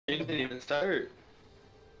Game didn't even start.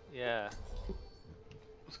 Yeah.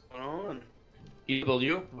 What's going on?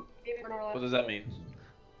 EW? What does that mean?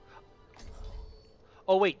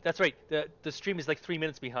 Oh wait, that's right. The stream is like 3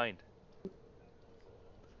 minutes behind.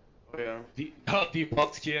 Oh yeah.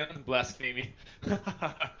 Default skin, blasphemy.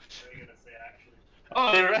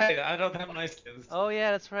 Oh, you're right. I don't have nice skins. Oh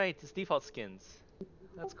yeah, that's right. It's default skins.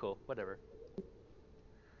 That's cool. Whatever.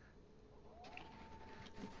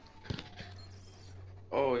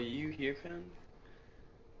 Oh, are you here, Ken?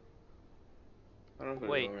 I don't know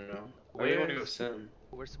Wait, where now. I really want to go where's- sim.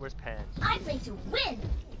 Where's Pan? I'm ready to win!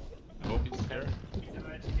 I hope he's there.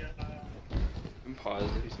 I'm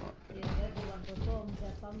positive he's not. If everyone performs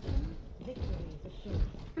their function, victory is assured.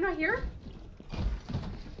 You're not here?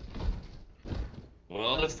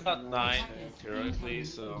 Well, it's got 9 theoretically,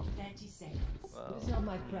 so 30 seconds. Wow. It is not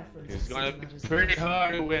my preference. it's to gonna see be matters pretty personally,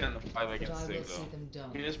 hard to win 5 but against I will 6 see though. them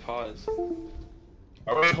done. You just pause.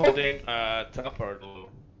 Are we holding top or low?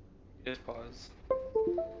 You just pause.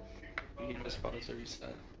 You can just pause or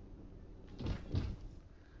reset.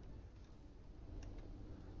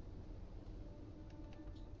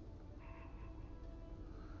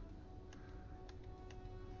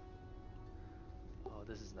 Oh,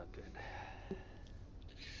 this is not good.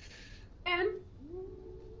 And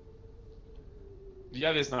Do you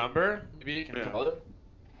have his number? Maybe you can Yeah. call him.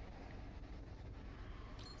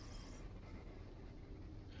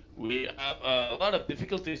 We have a lot of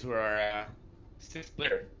difficulties with our 6th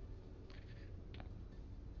player.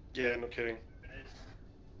 Yeah, no kidding.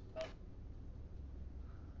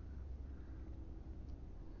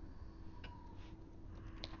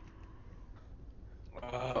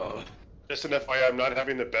 Oh. Just an FYI, I'm not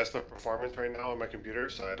having the best of performance right now on my computer,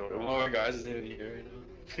 so I don't One know. more guys is in here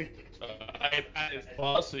right now. iPad is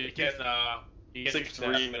paused, so you can It's like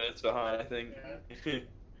 3 minutes behind, I think.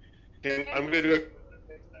 I'm gonna do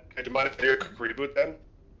do you mind if I do a quick reboot then?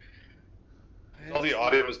 All the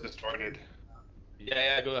audio was distorted.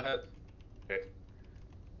 Yeah, go ahead. Okay.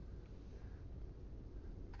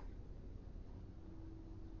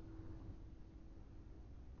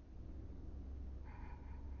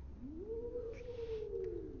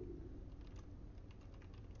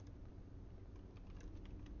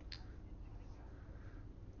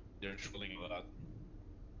 They're trolling a lot.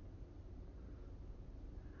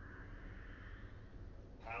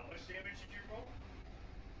 How much damage did you roll?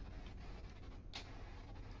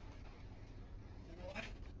 What?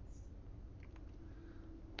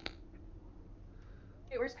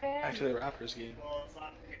 hey, where's Pan? Actually, the Raptors game. Well, it's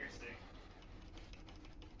not piercing.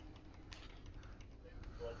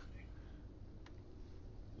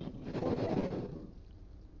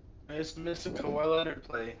 I just missed a Kawhi Leonard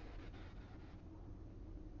play.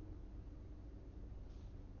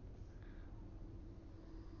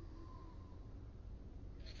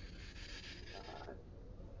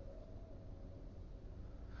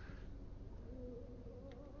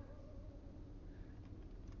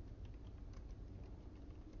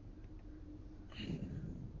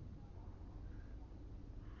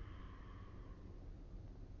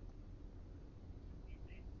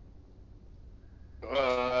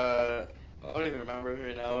 I don't even remember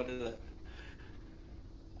right now. What is it?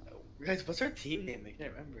 Guys, what's our team name? I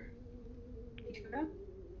can't remember. TUNA?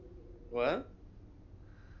 What?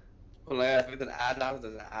 Well, I think that ad now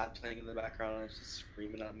there's an ad playing in the background and it's just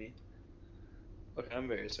screaming at me. Okay, I'm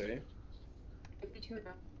very sorry.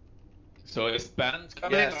 TUNA. So is Ben's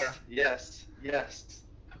coming? Yes, Or? yes.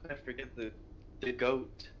 How can I forget the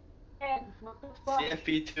goat? And what the fuck?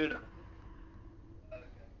 CFB tuna.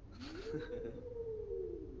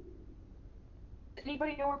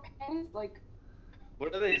 Anybody know where Pan is? Like,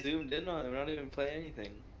 What are they zoomed in on? We're not even playing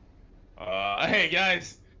anything. Hey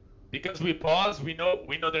guys, because we paused, we know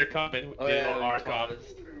they're coming. Oh, they yeah, know our we coming.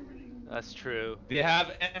 paused. That's true. They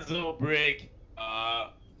have Enzo, Brig,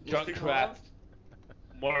 What's the Junkrat, call?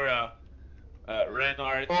 Mora,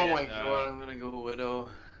 Renard, Oh my and, god, I'm gonna go Widow.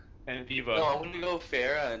 and Diva. No, I'm gonna go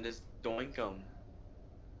Farah and just doink them.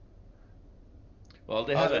 Well,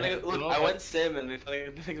 they I, have was a gonna go, look, I went Sim and I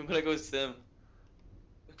think I'm gonna go Sim.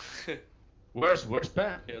 Where's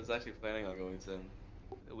Ben? I was actually planning on going Sim.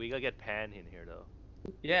 We gotta get Pan in here though.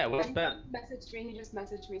 Yeah, where's Ben? Messaged me. He just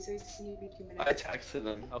messaged me, so he's seen me 2 minutes. I texted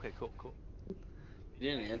him. Okay, cool. He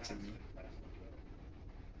didn't answer me.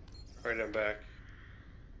 Alright, I'm back.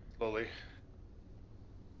 Slowly.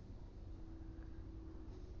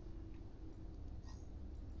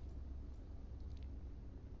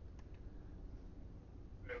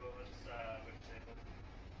 Wait, what was, which table?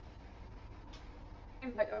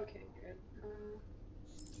 Invite. Okay, good.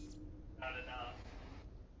 Not enough.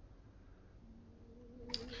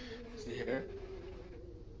 Is he here?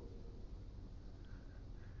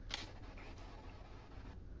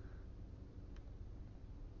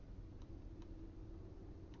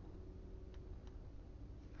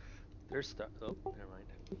 There's stuff. Oh, never mind.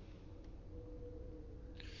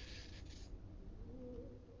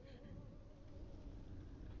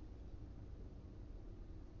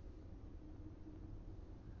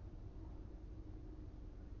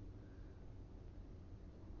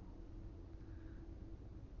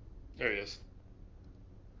 There he is.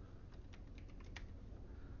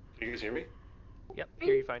 Can you guys hear me? Yep,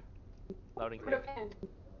 hear you fine. Loud and Put a clear. pen.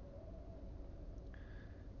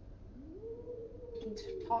 You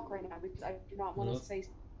can talk right now because I do not want to say.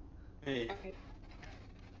 Hey, Okay.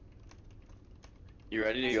 you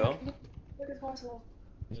ready to go? Quick as possible.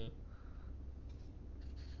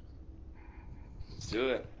 Let's do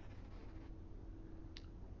it.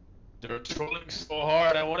 They're trolling so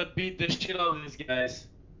hard. I want to beat the shit out of these guys.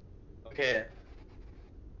 Okay.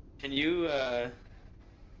 Can you, I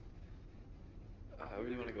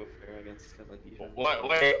really want to go fair against because like defense.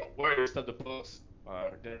 Where is the post?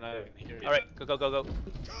 They're not even here. All right, go, go, go, go.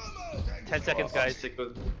 10 seconds, guys.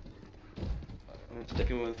 I'm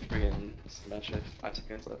sticking with friggin' smash it. 5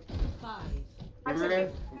 seconds left. 5,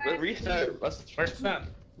 Remember, restart. Let's First man.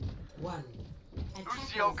 1.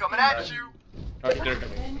 Lucio coming at you! Alright, they're coming.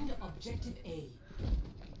 Defend objective A.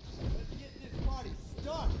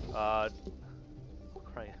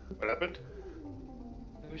 Crying. What happened?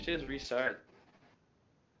 we should just restart.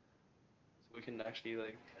 So we can actually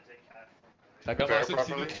like. Ça commence Fair c'est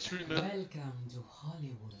properly. notre stream, man. Welcome to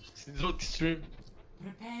Hollywood. C'est nous autres qui stream.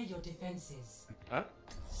 Prepare your defenses. Hein?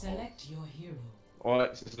 Select your hero. Ouais,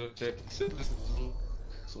 c'est ça. Check. C'est nous autres.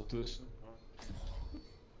 Ils sont tous.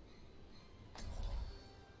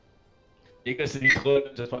 Les gars, c'est des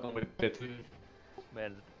trolls. J'espère qu'on va les péter.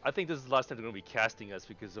 Man, I think this is the last time they're going to be casting us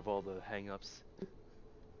because of all the hang-ups.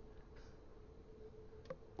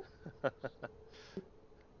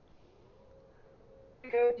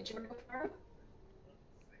 Go. Did you want to go first?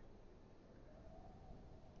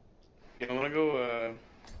 Yeah, I wanna go.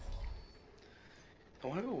 I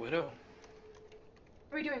wanna go Widow.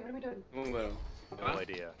 What are we doing? What are we doing? I want Widow. No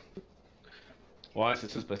idea. Ouais,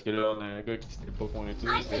 c'est ça, c'est parce que là, on a un gars qui s'était pas pointé,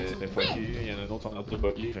 c'était fucké, il y en a un autre en a pas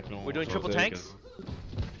bugué, fait que là, on We're doing triple jasait tanks?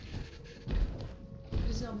 It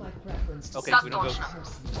is not my preference to Okay, see we don't go. one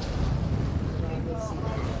person. But I will see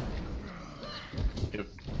them.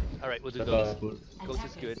 Alright, we'll do que... Ghost. Ghost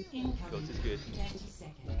is good. Attackers incoming. Ghost is good. 30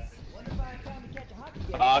 seconds.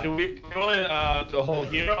 Do we want to hold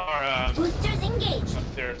here or Boosters engaged.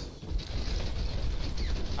 upstairs?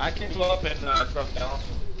 I can go up and drop down.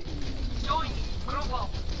 Join me, Grupo.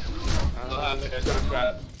 I'll have a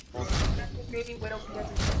trap. Maybe Widow can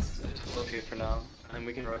get this. Just okay for now, and then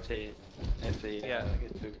we can rotate if they Yeah.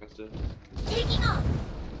 get too aggressive. Taking off.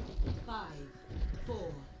 5,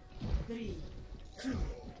 4, 3, 2,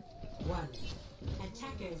 1.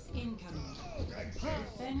 Attackers incoming.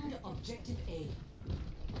 Defend objective A.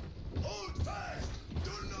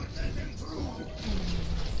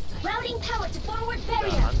 Routing power to forward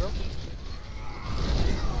barrier. Alejandro?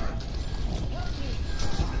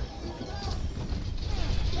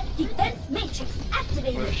 Defense matrix What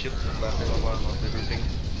activated. if shield is left? I don't want to lost everything.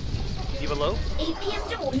 Diva low? APM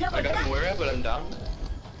door I lowered got back. Moira, but I'm down.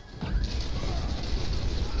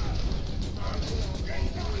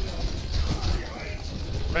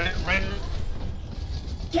 Right.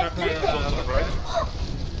 Get moving. Right.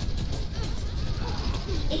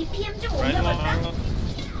 APM door Right lowered back. along.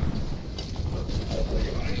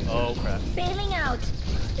 Oh crap. Bailing out.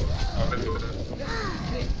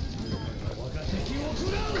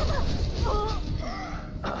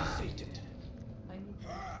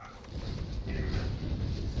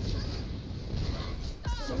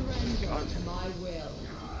 Surrender to my will.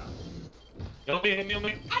 Heal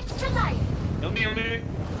me. Extra life. Heal me.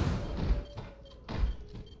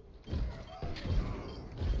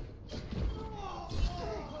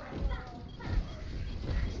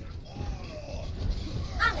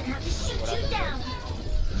 I'm gonna have to shoot you down.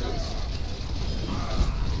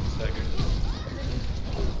 Second.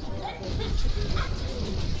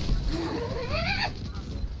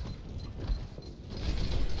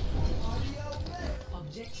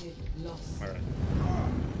 Objective lost. Alright.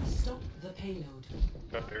 Stop the payload.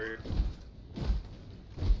 Got barrier.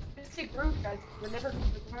 Just take group, guys. We're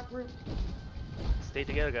not group. Stay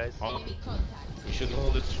together, guys. We should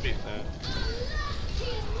hold it straight, man.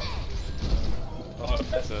 Oh,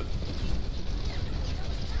 that's it.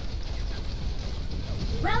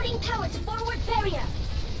 Routing power to forward barrier.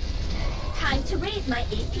 Time to raise my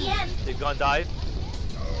APM. They've gone dive.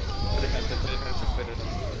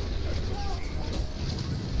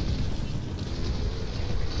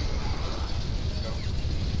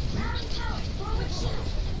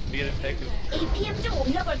 Be an effective. APM door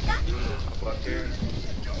lowered back. Up here.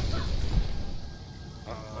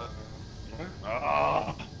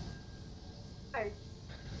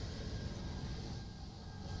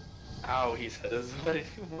 Ow, he says. What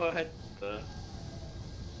the?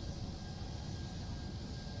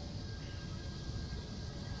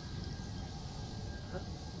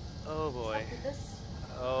 Oh boy. Fuck with this.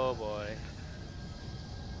 Oh boy.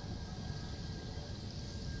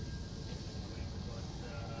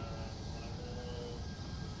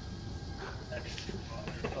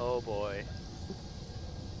 Oh boy.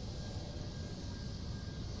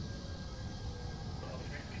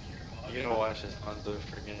 You gotta watch this Hanzo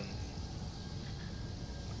friggin'.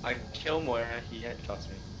 I kill Moira, he headshots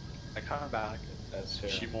me. I come back, that's fair.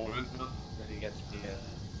 She moving, man. Then he gets me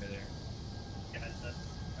midair. Yeah, that's yeah.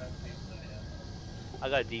 I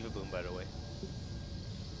got a Diva Boom, by the way.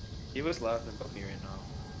 He was laughing about me right now.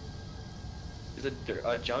 There's a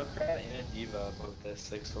Junkrat and a Diva about this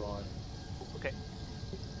 6-1. Okay.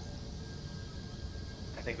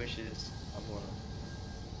 I think we should just upload them.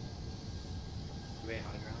 Wait,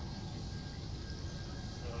 high ground.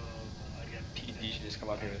 So I get PD should just come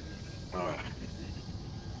out here with me. Alright.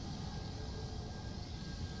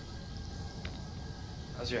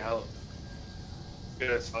 How's your health? Get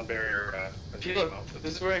a sun barrier. Look,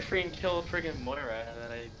 this is where I freaking kill friggin' Moira and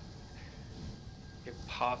then I get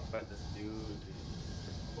popped by this dude.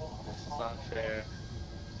 This is not fair.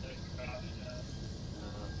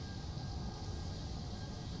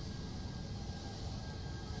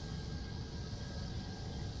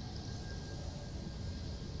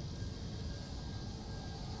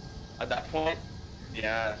 At that point,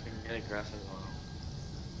 yeah, I can get aggressive on him.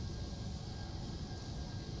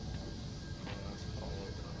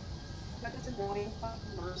 Got this annoying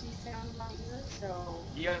fucking Mercy sound in my ear, so.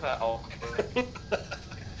 You got that all.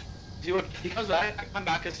 Dude, he comes back, I come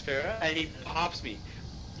back as Farah, and he pops me.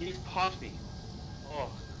 He just pops me. Oh.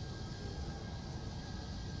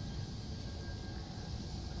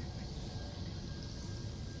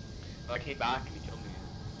 I came back and he killed me.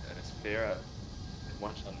 And it's Farah.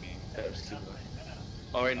 One shot me. That was stupid.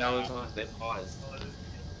 Oh, right now it's on. They paused.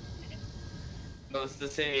 No, it's the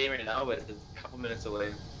same game right now, but it's a couple minutes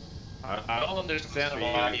away. I don't understand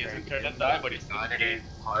why his internet died, but he's still in the game.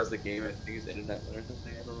 Pause the game. I think his internet went or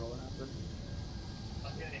something. I don't know what happened.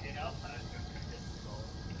 I'm gonna hit out.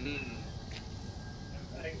 Hmm.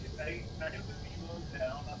 I know the V-load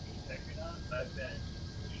down, not being second on, but I've been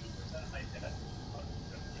 80% high death.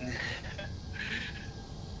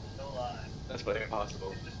 No lie. That's very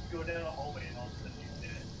possible. Just go down a hallway and all of a sudden you're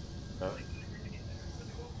dead. Huh? Like, you're in there, so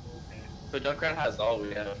they go, okay. So Junkrat has all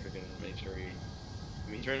we have to freaking make sure he. I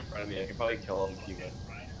mean, he's right in front of me. I can probably kill him if he went.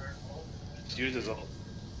 Just use his ult.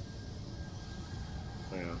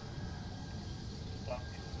 Yeah.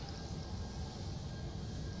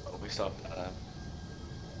 Oh, we stopped that.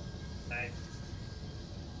 Nice.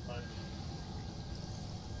 Fun.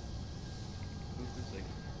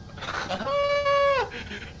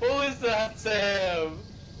 What was that, Sam?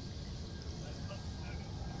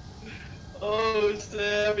 Oh,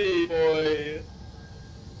 Sammy boy.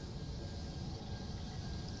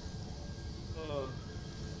 Oh,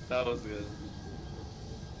 that was good.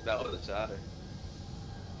 That was a shatter.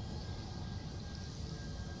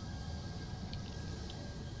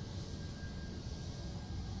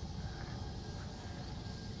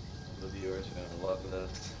 The viewers are gonna love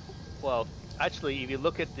this. Well, actually, if you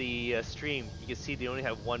look at the stream, you can see they only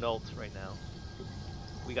have one ult right now.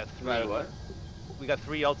 We got three. Right, what? We got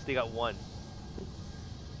 3 ults, they got 1.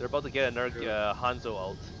 They're about to get another Hanzo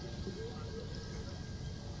ult.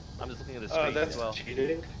 I'm just looking at the stream Oh, that's as well.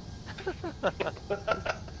 cheating.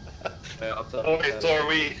 Okay, so are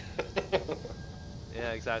we.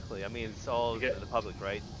 Yeah, exactly. I mean, it's all You get- the public,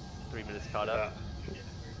 right? 3 minutes caught up.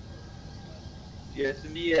 Yeah, to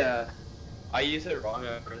me, I used it wrong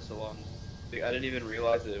at first so long. Like, I didn't even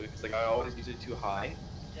realize it because like I always use it too high,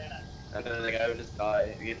 and then like I would just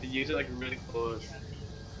die. You have to use it like really close.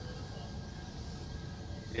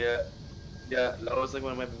 Yeah, yeah, that was like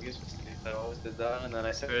one of my biggest mistakes. I always did that, and then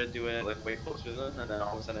I started doing it like way closer to them, and then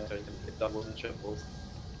all of a sudden I started to hit doubles and triples.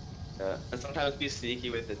 Yeah, and sometimes be sneaky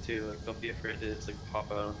with it too. Like don't be afraid to just like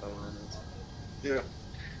pop out on someone. Yeah.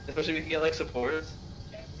 Especially if you can get like supports.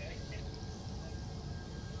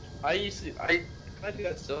 I kind of do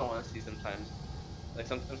that still, honestly, sometimes. Like,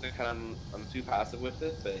 sometimes I'm too passive with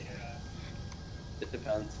it, but it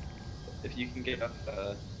depends. If you can get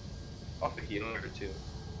off a healer or two,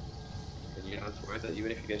 then you know it's worth it,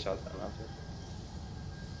 even if you get shot down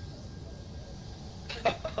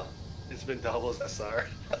after. It's been doubles SR.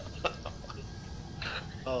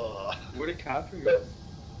 Oh. Where did Catherine go?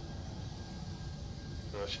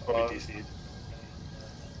 No, she probably DC'd.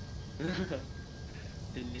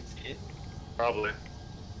 Did you see it? Probably.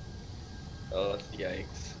 Oh, that's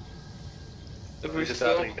yikes. If we're It's just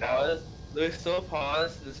still happening now. paused, we're still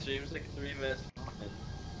paused. The stream's like 3 minutes behind.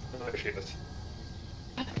 Oh, she is.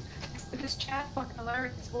 This chat fucking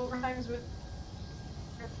hilarious. What rhymes with?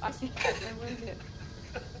 I see it. I lose it.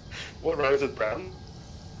 What rhymes with brown?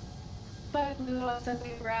 But we lost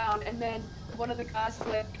something around, and then one of the guys is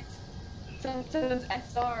like, so it's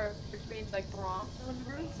SR, which means like Bronx or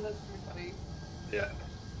whatever. So that's pretty funny. Yeah.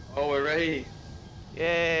 Oh, we're ready.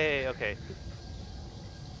 Yay! Okay.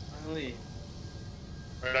 Finally.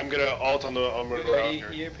 Alright, I'm gonna alt on the We're ground ready.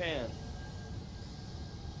 here. Here, pan.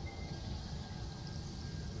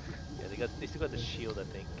 Yeah, they still got the shield, I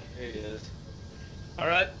think. Here he is.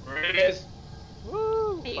 Alright, we're ready, guys.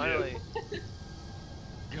 Woo! Hey. Finally.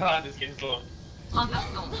 God, this game's long.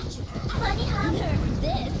 Funny hunter.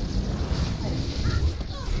 This.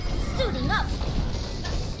 Suiting up.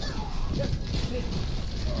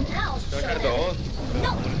 Now Do I show got the them. ult? No.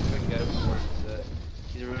 I'm gonna get him before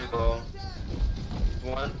he's really low.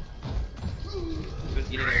 One. Just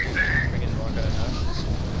eating a freaking rock out of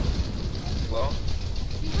half. Well.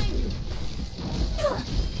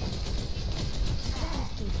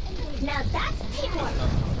 Now that's teamwork.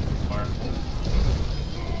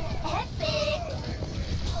 Epic.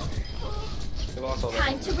 We lost all that.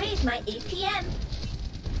 Time to raise my APM.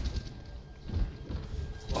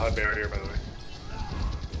 High barrier, by the way.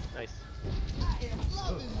 Nice.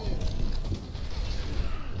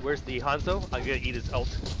 Where's the Hanzo? I'm gonna eat his ult.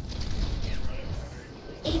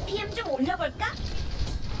 APM 좀 올려볼까?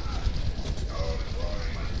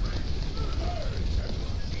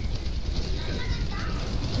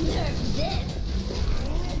 Nerf this.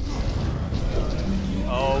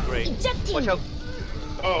 Oh, great. Ejecting. Watch out.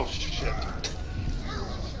 Oh, shit.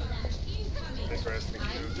 Thanks, Rez.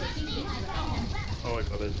 Thank you. Oh my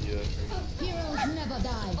god, there's the Heroes never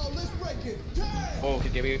die. Oh, can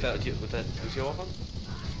you get me with that Lucio ult on?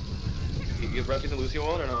 You repping the Lucio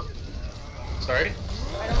ult or not? Sorry?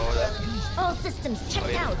 Oh, that. All systems Oh,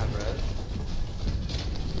 checked you out. don't have red.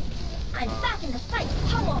 I'm back in the fight.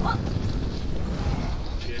 Power up.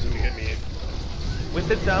 She's gonna get me.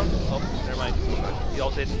 Winston's down. Oh, never mind. He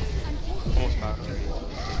ulted. Almost back.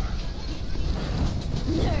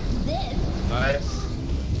 Nerf this. Nice.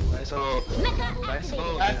 Nice ult. Mecha Nice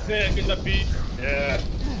ult. activated. That's it, get the beat. Yeah.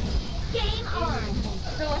 Game on.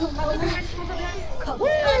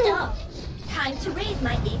 Coconut up. Time to raise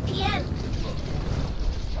my APM.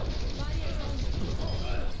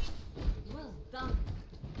 Well done.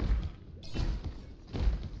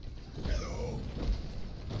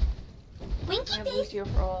 I Winky have face. Lucio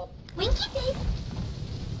for all. Winky face.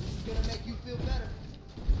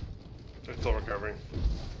 They're still recovering.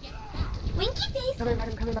 Winky face. Coming back,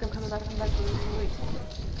 I'm coming back, I'm coming back, I'm coming back. Wait.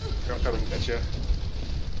 Girl coming at you.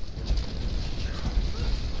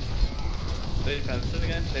 Stay defensive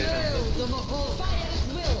again. Stay defensive.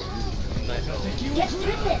 Nice ult. Get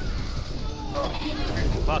through this.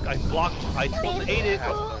 Fuck, I blocked. I supposed to aid it.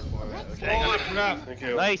 Holy crap. Thank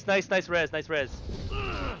you. Nice, nice, nice res, nice res.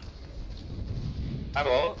 I have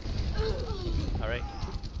ult. Alright.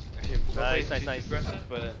 Actually, Nice, probably nice, too nice. aggressive,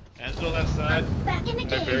 but Angel left side. I'm back in the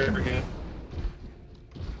High barrier game. again.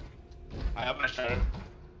 I have my shadow.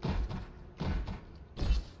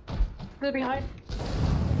 They're behind.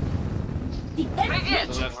 Defense Привет.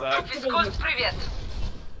 matrix Left side. Физкульт, activated. привет.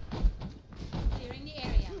 Clearing the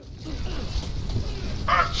area.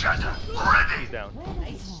 He's down.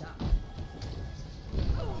 Nice shot.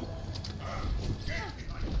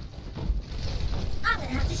 I'm gonna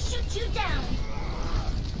have to shoot you down.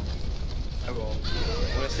 I will.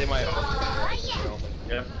 I'm gonna say my ult. Aw, yeah.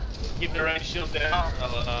 Yep. Keep the rank shield down.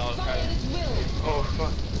 I'll try. Oh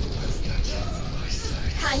fuck.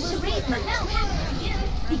 Time to raise my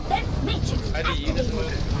defense matrix I did you this activated.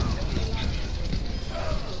 move.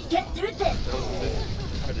 Get through this. That was a bit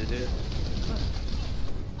hard to do.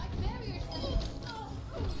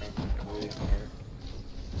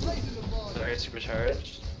 Sorry,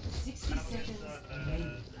 supercharged. 60 seconds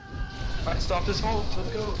remaining. Alright, stop this ult. Let's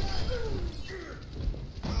go.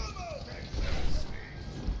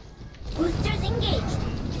 Boosters engaged.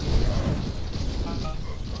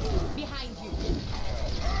 Behind you.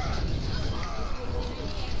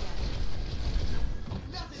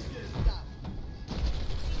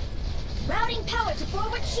 Routing power to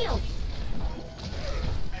forward shield.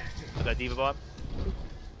 I got Diva Bob.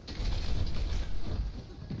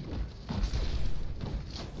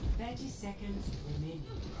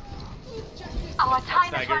 Our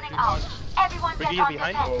time is Stagger. running out. Everyone Briggy, get you on the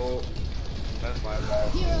behind? deck. Oh, that's my bad.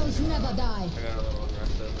 Heroes never die. I got a little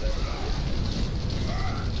aggressive there.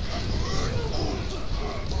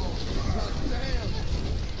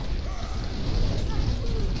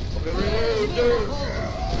 Okay, reload,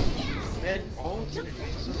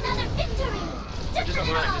 Another victory! Just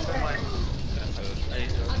online, just online.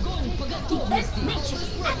 Defense matrix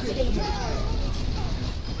activated!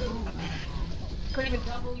 Couldn't even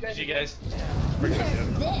double you guys. GG guys. This!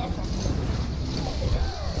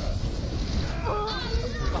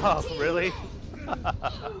 Oh, really?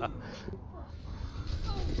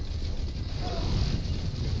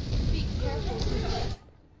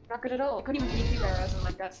 Not good at all. Couldn't even beat you arrows and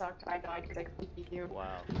like that sucked. I died because I couldn't beat you.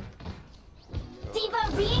 Wow. Diva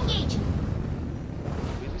re-engage!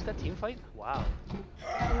 We lose that team fight? Wow.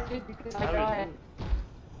 I did because I How did died.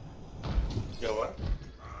 Yo, what?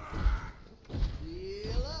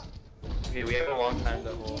 Okay, we have a long time to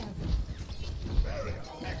hold.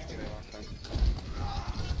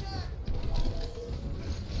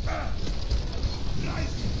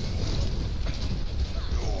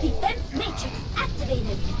 Defense matrix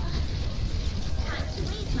activated! Time to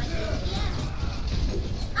raise my APM!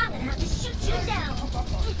 I'm gonna have to shoot you down!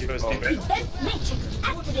 You guys team it? Defense matrix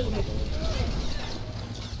activated!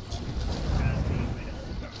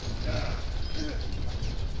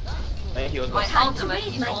 Thank you. My Time to ultimate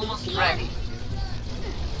raise is my almost APM! ready.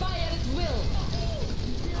 Fire at will.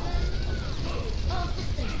 All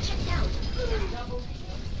systems checked out!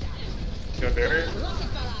 You got barrier?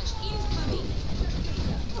 Rocket barrage incoming.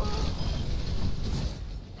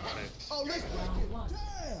 Nice. Round one.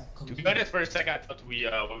 To be honest, for a second, I thought we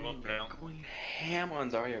were going down. You're going ham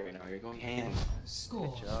on Zarya right now. You're going ham.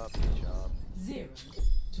 Score Good job, good job.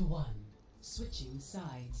 0-1. Switching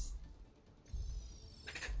sides.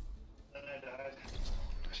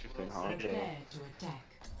 She's playing hard. Prepare to attack.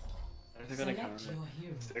 Are they gonna Select counter? your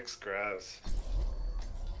hero. 6 grass.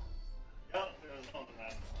 Yep, there was one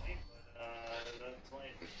that night, but that's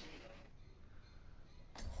 2015.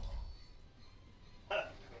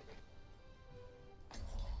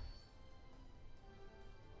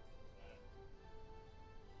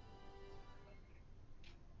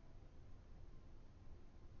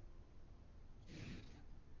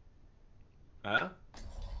 Hein?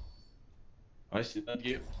 Ouais, c'est notre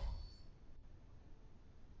game.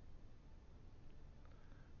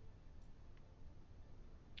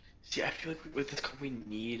 See, I feel like with this card we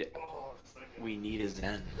need a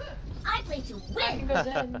Zen. I play to I can win! go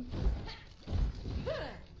Zen.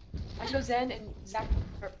 I can go Zen and Zach.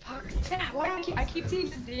 Or, fuck, Zach. Why do I keep seeing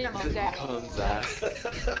the DM on Zach? Call him Zach. What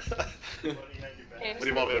do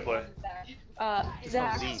you want me to play?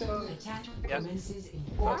 Zach. Z. So Attack Yep. commences in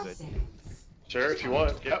All 4 good. seconds. Sure, if you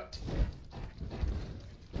want. Yep.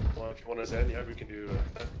 Well, if you want us in, yeah, we can do.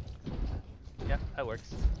 Yeah, that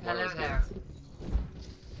works. Hello there.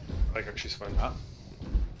 I like her, she's fun. Ah.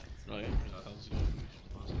 Ouais, j'ai entendu.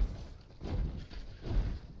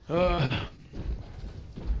 Je pense.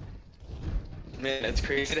 Man, it's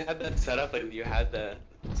crazy to have that set up. Like you had the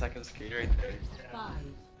second screen right there. 5,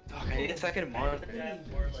 Fuck, I need a second monitor.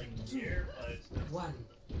 More like here, but it's just 1.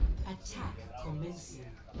 Attack commencing.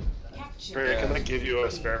 Capture. Barry, can I give you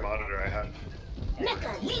a spare monitor I have?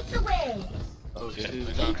 Mecha leads the way! Oh shit.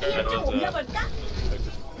 APM to number got!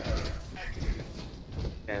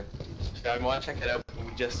 Yeah. I want to check it out, but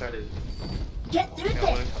we just started. Get through I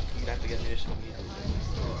want this! to have to get me to show me.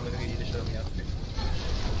 Look, you need to show me up.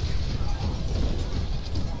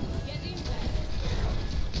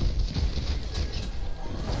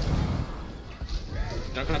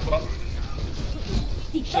 Not gonna pop.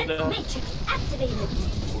 Defense matrix activated!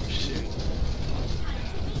 Oh shit.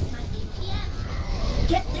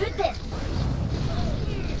 Get through this!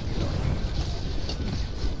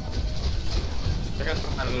 Check out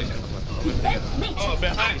some kind of Defense matrix Oh,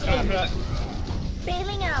 behind! activated!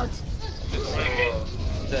 Bailing out! Oh,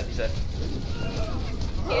 he's dead.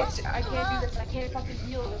 I can't do this. I can't fucking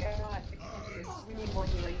heal. Like I'm not. I can't do this. We need more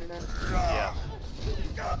healing than that. Yeah.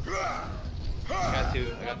 I got two.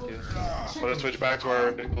 I'm gonna switch back to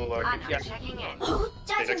our nickel. I'm checking in. Who Hey,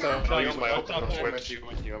 doesn't next time have I'll use my ult I'll on switch. switch.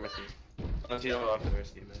 Unless you don't want to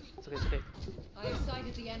mercy, man. It's okay, it's okay. I have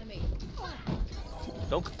sighted the enemy.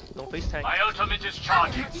 Don't face tank. My ultimate is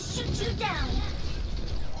I'm gonna charging. have to shoot you down!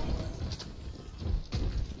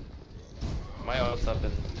 My ult's up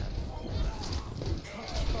in.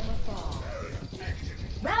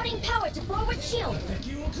 Routing power to forward shield!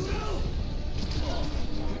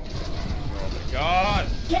 Oh my god!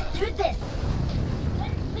 Get through this!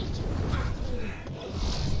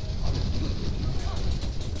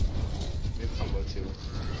 We have combo too.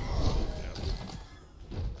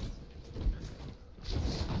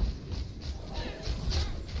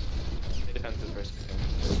 Defensive first.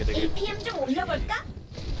 Get a good. APM to number got!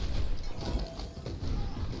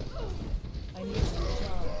 I need some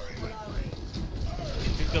charge.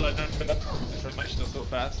 You feel like that? This match is so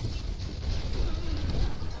fast.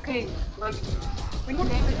 Okay, like, we need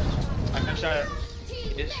damage. I'm gonna try.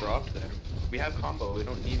 He just dropped there. We have combo. We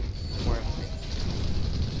don't need more.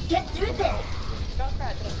 Get through this. Got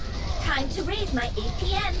that. Time to raise my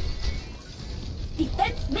APM.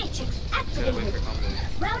 Defense matrix Gotta wait for activated. combo.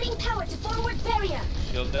 Routing power to forward barrier.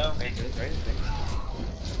 Shield down. Right, good, right?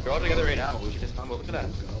 We're all together right now. We should just combo. Look at that.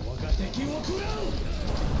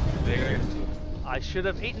 Bigger. I should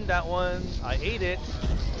have eaten that one. I ate it.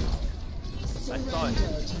 I saw it.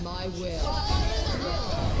 To my will.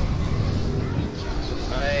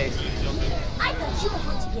 Nice. I thought you were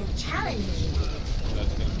going to be a challenge.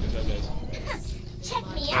 Good job, guys. Check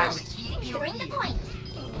me out. Securing the point.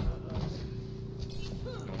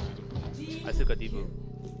 I took a debu.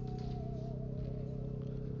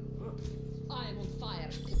 I am on fire.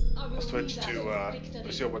 I will I'll switch lead us to victory.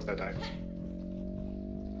 Lucio once I die.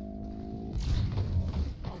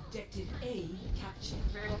 Objective A captured.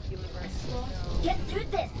 Very lucky with right. Get through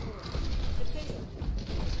this.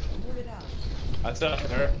 Pull it out. I still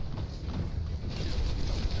have her.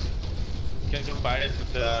 Can combine it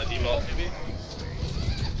with the default maybe?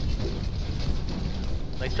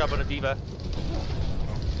 Nice job on a diva.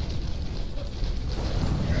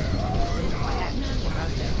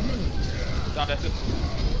 No, that's it.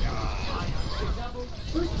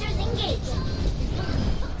 Boosters engaged.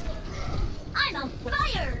 I'm on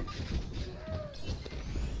fire.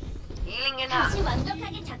 Healing enough. 다시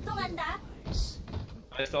완벽하게 작동한다.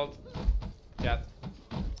 I stalled. Yeah.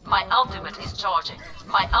 My ultimate is charging.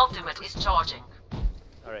 My ultimate is charging.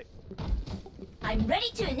 Alright. I'm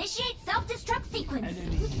ready to initiate self-destruct sequence.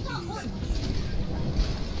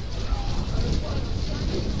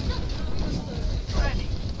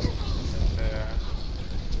 Fair.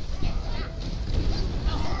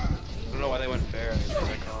 I don't know why they went fair.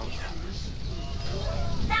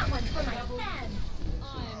 That one's for my fans.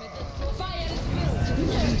 Fire is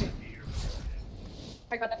built.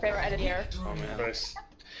 I got the favorite edit here. Oh man. Nice.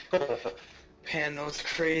 Pan knows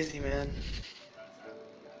crazy, man.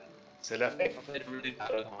 C'est la I played really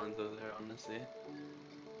bad with Hanzo there, honestly.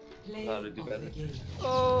 Play Thought it'd do of better. the game.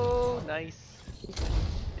 Oh, nice.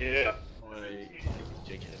 Yeah.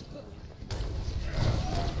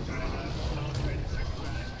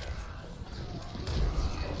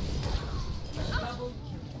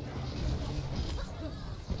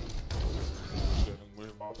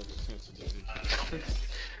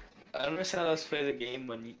 I don't understand us play the game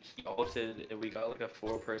when he ulted and we got like a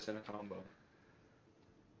 4-person combo.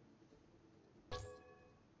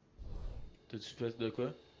 T'as-tu fait de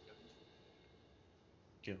quoi?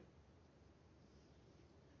 Ok.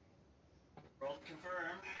 Roll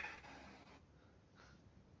confirm.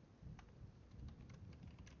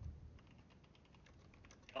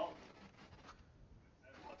 Oh.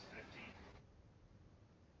 That was 15.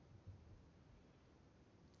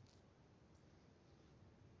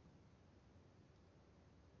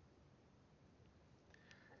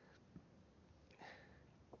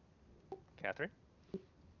 Catherine?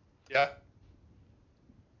 Yeah.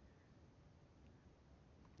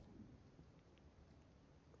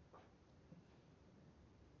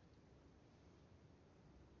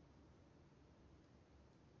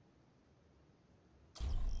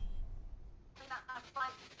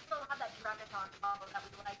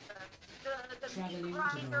 Traveling to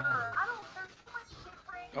the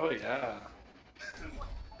right. Oh yeah.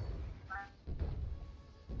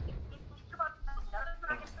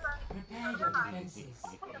 Prepare your defenses.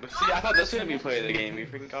 See, I thought this was gonna be play of the game. We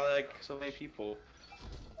freaking got like so many people.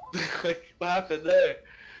 Like, what happened there?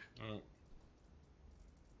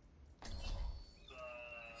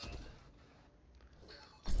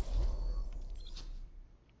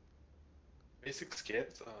 Basic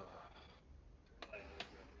skits.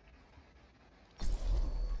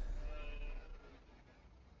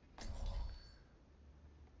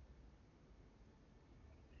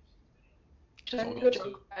 Should I go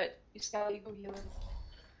joke at you Sally go healer?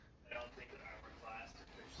 I don't think that our class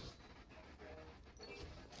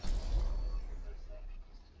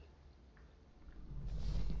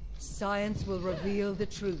Science will reveal the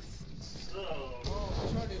truth.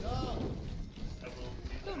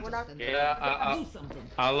 We're not. Yeah, Do something.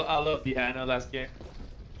 I love the Anna last game.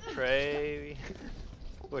 Trey.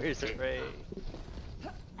 Where's Trey?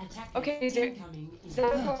 Attack Okay, is there? incoming in So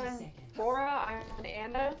 30 I'm on seconds. Bora, I'm on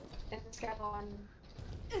Anna, and Scal on.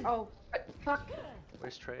 Oh, fuck.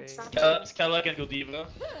 Where's Trey? Scala can go Diva.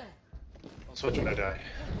 I'll switch when I die.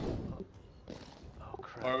 Oh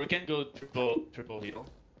crap. Or we can go triple heal.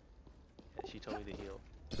 Yeah, she told me to heal.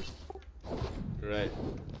 Right.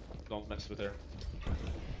 Don't mess with her.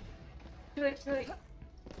 Too late, too late.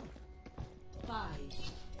 5,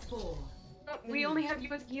 4, We only have you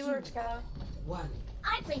as healer, Scout.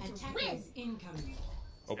 I play to win. Attackers incoming.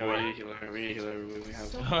 Oh Yeah, we boy. need healer. We need healer. We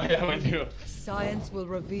have. Oh yeah, we do. Science will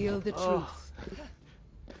reveal the truth.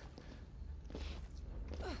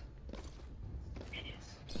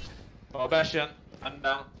 Oh, Bastion, I'm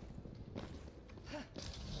down.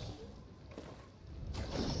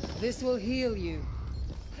 This will heal you.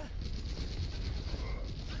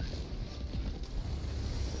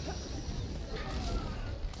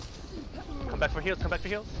 Come back for heals. Come back for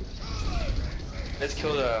heals. Let's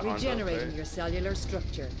kill the Hanzo, Regenerating right? your cellular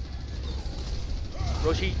structure.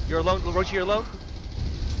 Roshi, you're alone. Roshi, you're alone.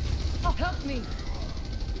 Help me!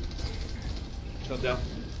 Chill down.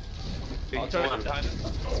 Big I'll turn one. it behind.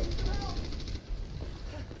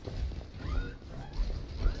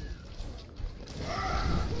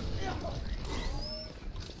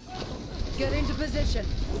 Get into position.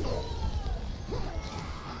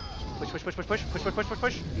 Push, push, push, push, push, push, push, push, push,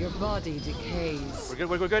 push. Your body decays. We're good.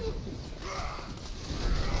 We're good.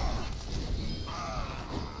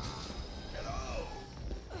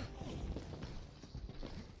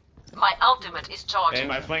 My ultimate is Hey, charging.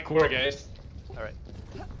 my flank core, guys. All right.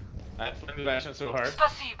 I flanked the Bastion so hard.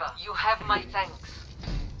 Spasiba. You have my thanks.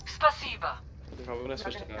 Spasiba. We're probably gonna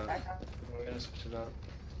switch to that. We're gonna switch to that.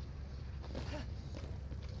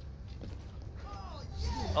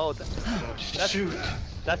 Oh,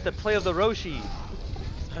 that's the play of the Roshi.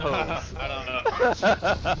 Oh. I don't know.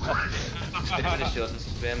 Spam the shield and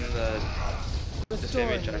spam the Restoring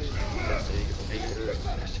spam you. rejection. That's so you can take it.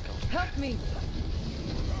 Help me!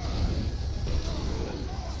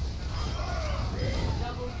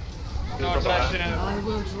 No, Bastion. I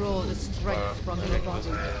will draw the strength from your body.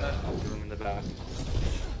 Room in the back.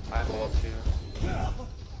 I have ult too.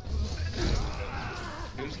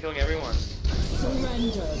 Doom's killing everyone.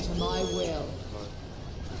 Surrender to my will.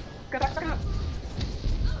 Go back, back up.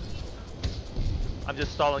 I'm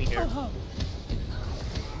just stalling here.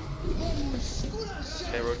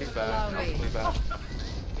 Okay, Roki's back. Allow me. Hopefully back.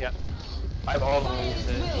 Yeah. I have all the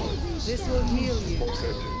ults. This will heal you.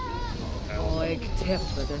 Oh, Oig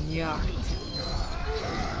tipper than yard.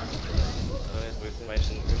 it's wasting my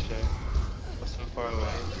shit for sure. I'm so far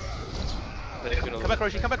away. But it's gonna Come back,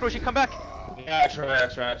 Roshi. Come back, Roshi. Come back. Yeah,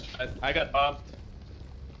 try. I got bumped.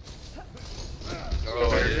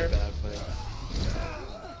 Oh, it is bad play.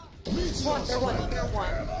 They're one.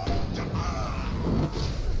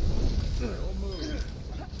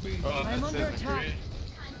 Oh, I'm that's under it. attack.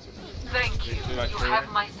 Thank you. Too much You for have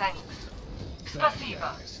you. my thanks.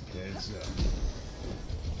 Spasiba.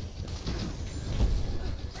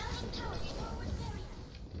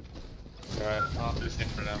 Alright, I'll do the same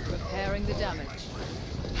for now. Repairing the damage.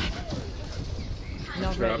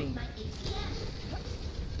 Not Sure. ready.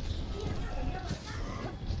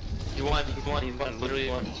 He won, literally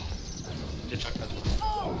won. Just chuck that.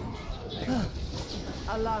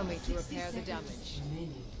 Allow me to repair the damage.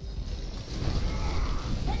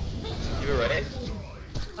 You were right.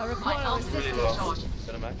 I My require ultimate is assistance. charging.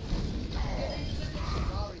 Send him back.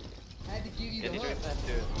 Had to give you Yeah, the he's hook. right back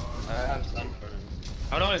too. I have stun for him.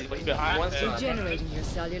 Oh no, he's behind. One stun. Regenerating your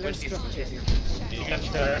cellular structure. You got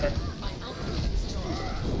her.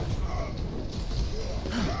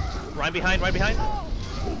 Right behind. Right behind.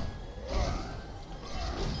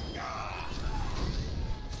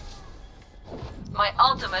 My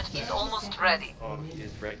ultimate is almost ready. Oh,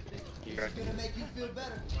 he's right. He's right.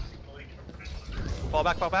 Fall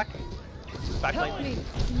back. Fall back. Back Help lane. me!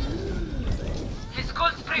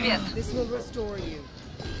 Fiscals привет. This will restore you.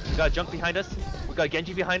 We got Junk behind us. We got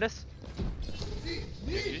Genji behind us.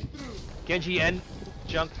 Genji and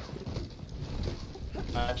Junk.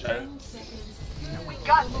 Try. We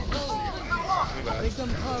got this.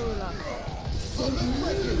 Become Paula.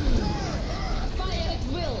 Fire at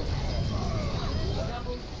will.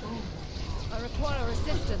 I require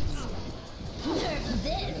assistance. Nerf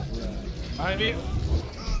this. Behind me.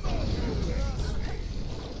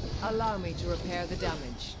 Allow me to repair the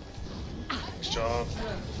damage. Nice job.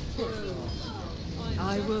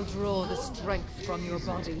 I will draw the strength from your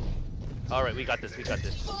body. All right, we got this. We got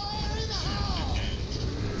this.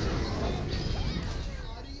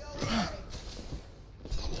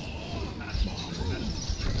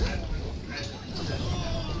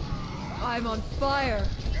 I'm on fire.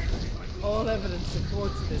 All evidence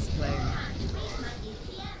supports this claim.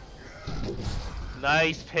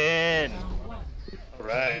 Nice pin.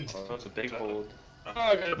 Alright. Oh, that's a big hold.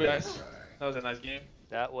 Oh, good, nice. That was a nice game.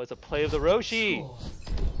 That was a play of the Roshi.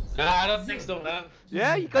 Nah, I don't think so, man.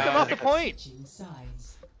 Yeah, you got them off the point. Switching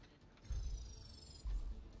sides.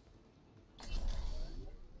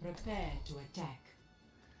 Prepare to attack.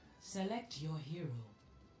 Select your hero.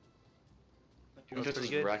 People Pretty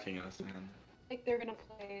just good. wrecking us, man. Like they're gonna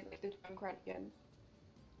play like the Junkrat again.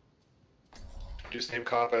 Do same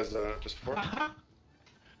comp as just before.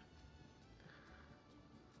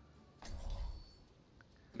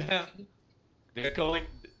 Man, they're calling.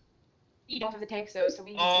 Eat off of the tanks though, so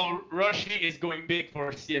we. Oh, Rushy is going big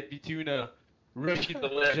for CFB Tuna. Rushy the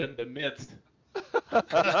legend, the myth.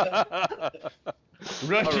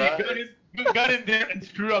 Rushy got in there and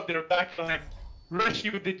screwed up their backline. Rushy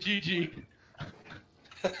with the GG.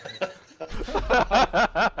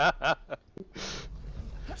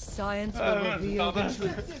 Science will reveal the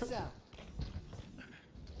truth.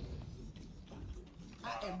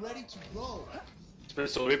 I am ready to roll. Spre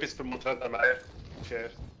sovie per montare da me.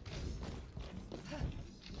 Share.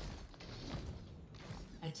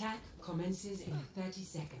 Attack commences in 30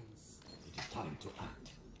 seconds. It is time to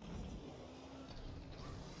act.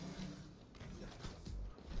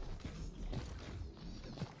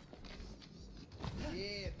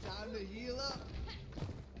 Yeah, time to heal up.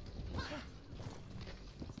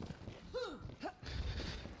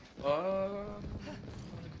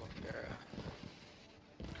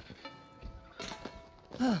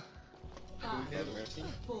 We get a mercy?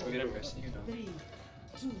 We get a mercy, you know. 3,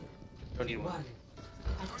 2, Don't need one. 1.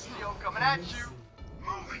 Attack. Yo, coming at you.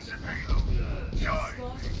 Moving to payload. Charge.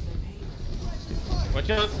 Spot the payload. Watch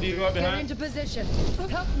out, Steve, right Get behind. into position.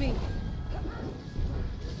 Help me.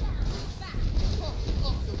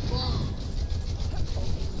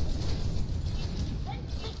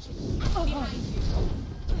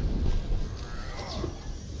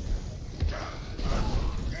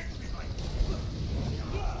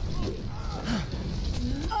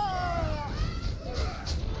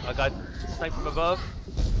 I got sniped from above.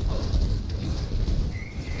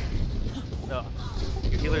 No.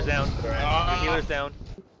 Your healer's down. Your healer's down.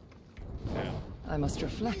 I must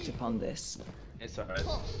reflect upon this. It's alright.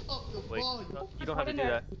 Wait, no, you don't have to do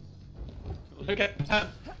that. Look at that.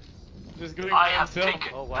 Just going I by have himself.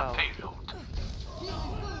 taken Oh wow. the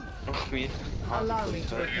payload. Allow me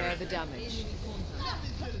to repair the damage.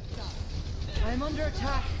 I'm under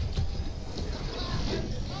attack.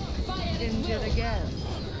 Injured again.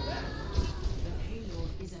 The payload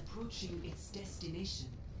is approaching its destination.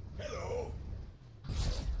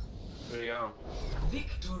 There you go.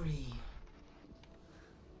 Victory.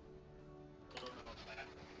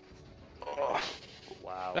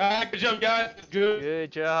 Wow. Ah, good job, guys. It's good.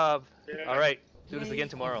 Good job. Alright, do this again Play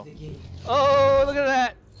tomorrow. of the game. Oh, look at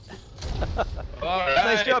that! Alright.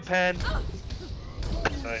 Nice job, Pan.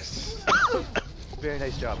 Nice. Very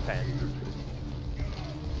nice job, Pan.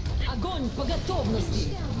 Огонь по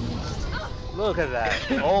готовности. Look at that.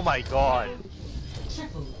 Oh my god.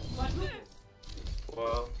 Triple.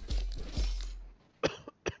 Well,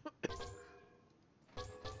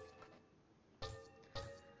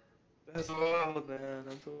 that's wild, man.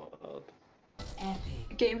 That's wild.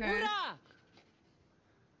 Epic. Game guys.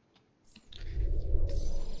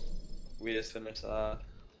 We just finished off.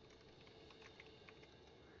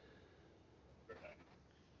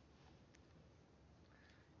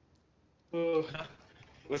 Oh,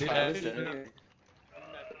 what's Yeah, time is it?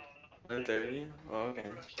 9:30? Oh, okay.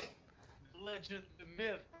 Legend, the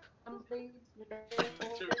myth.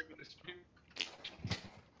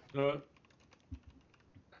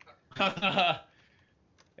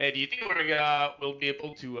 Hey, do you think we'll be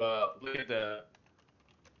able to look at the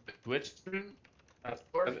Twitch stream? I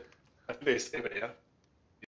think they save it, yeah.